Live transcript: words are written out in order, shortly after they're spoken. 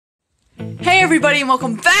everybody, and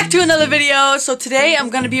welcome back to another video. So today I'm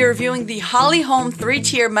going to be reviewing the HollyHOME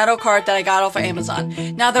 3-tier metal cart that I got off of Amazon.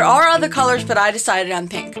 Now there are other colors, but I decided on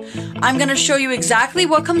pink. I'm going to show you exactly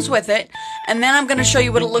what comes with it, and then I'm going to show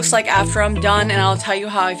you what it looks like after I'm done, and I'll tell you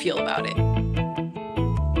how I feel about it.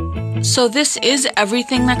 So this is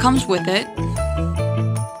everything that comes with it.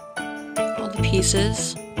 All the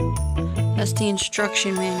pieces. That's the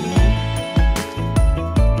instruction manual.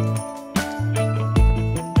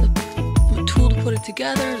 Put it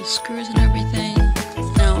together, the screws and everything.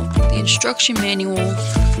 Now, the instruction manual,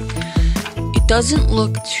 it doesn't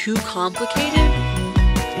look too complicated,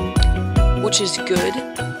 which is good.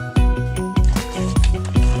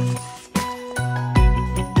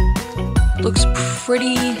 Looks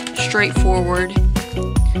pretty straightforward.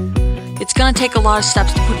 It's gonna take a lot of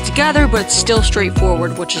steps to put it together, but it's still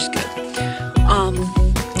straightforward, which is good.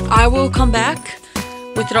 I will come back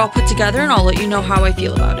with it all put together and I'll let you know how I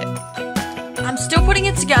feel about it. I'm still putting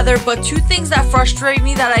it together, but two things that frustrate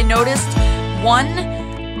me that I noticed. One,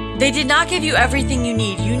 they did not give you everything you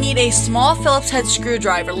need. You need a small Phillips head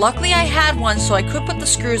screwdriver. Luckily I had one, so I could put the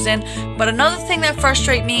screws in, but another thing that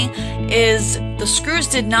frustrates me is the screws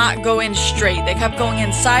did not go in straight. They kept going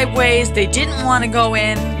in sideways. They didn't want to go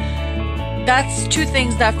in. That's two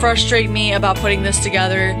things that frustrate me about putting this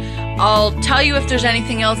together. I'll tell you if there's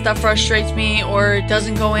anything else that frustrates me or it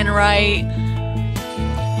doesn't go in right.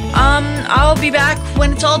 I'll be back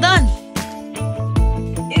when it's all done.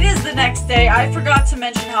 It is the next day. I forgot to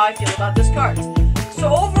mention how I feel about this cart. So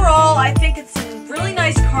overall, I think it's a really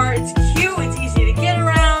nice cart. It's cute, it's easy to get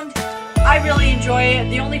around. I really enjoy it.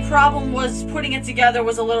 The only problem was putting it together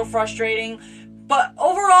was a little frustrating. But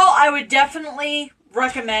overall, I would definitely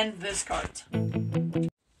recommend this cart.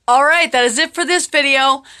 Alright, that is it for this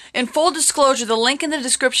video. In full disclosure, the link in the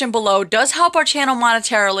description below does help our channel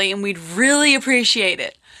monetarily, and we'd really appreciate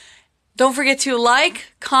it. Don't forget to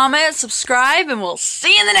like, comment, subscribe, and we'll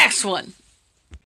see you in the next one.